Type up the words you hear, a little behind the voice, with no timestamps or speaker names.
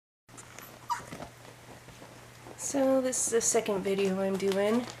So this is the second video I'm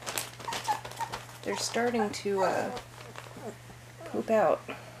doing. They're starting to poop out.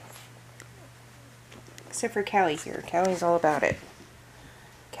 Except for Callie here. Callie's all about it.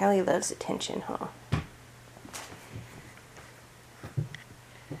 Callie loves attention, huh?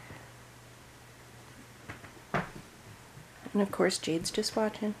 And of course Jade's just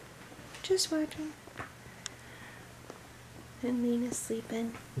watching. Just watching. And Lena's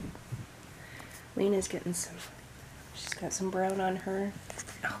sleeping. Lena's getting some, she's got some brown on her,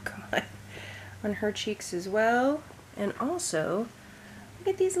 oh come on her cheeks as well. And also, look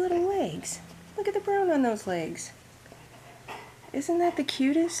at these little legs. Look at the brown on those legs. Isn't that the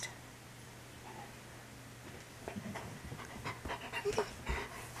cutest?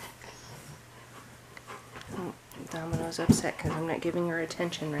 Oh, Domino's upset because I'm not giving her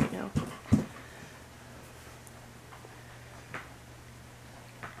attention right now.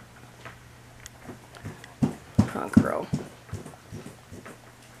 Oh, girl.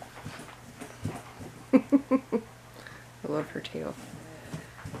 I love her tail.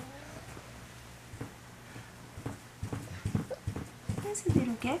 There's a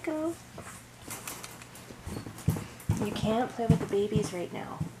little gecko. You can't play with the babies right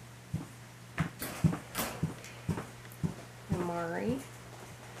now. Amari.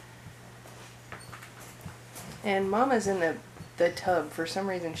 And Mama's in the tub. For some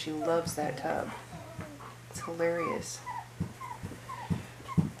reason she loves that tub. It's hilarious.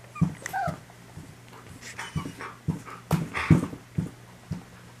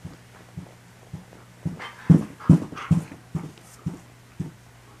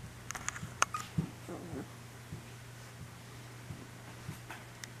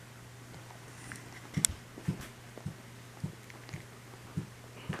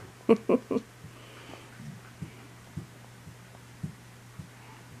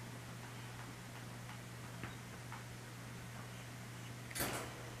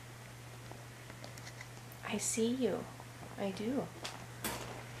 I see you. I do.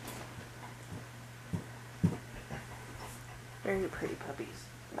 Very pretty puppies.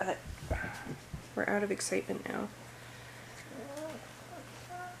 But we're out of excitement now.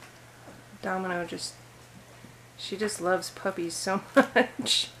 Domino she just loves puppies so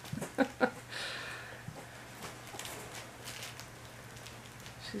much.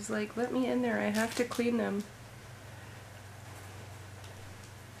 She's like, let me in there. I have to clean them.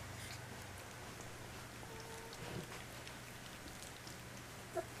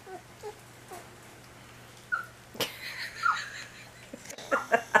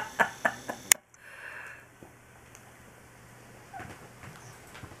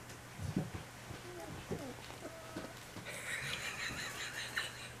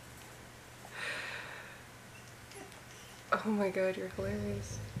 Oh my god, you're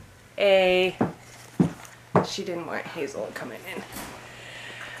hilarious. Hey. She didn't want Hazel coming in.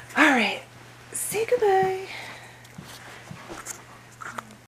 Alright. Say goodbye.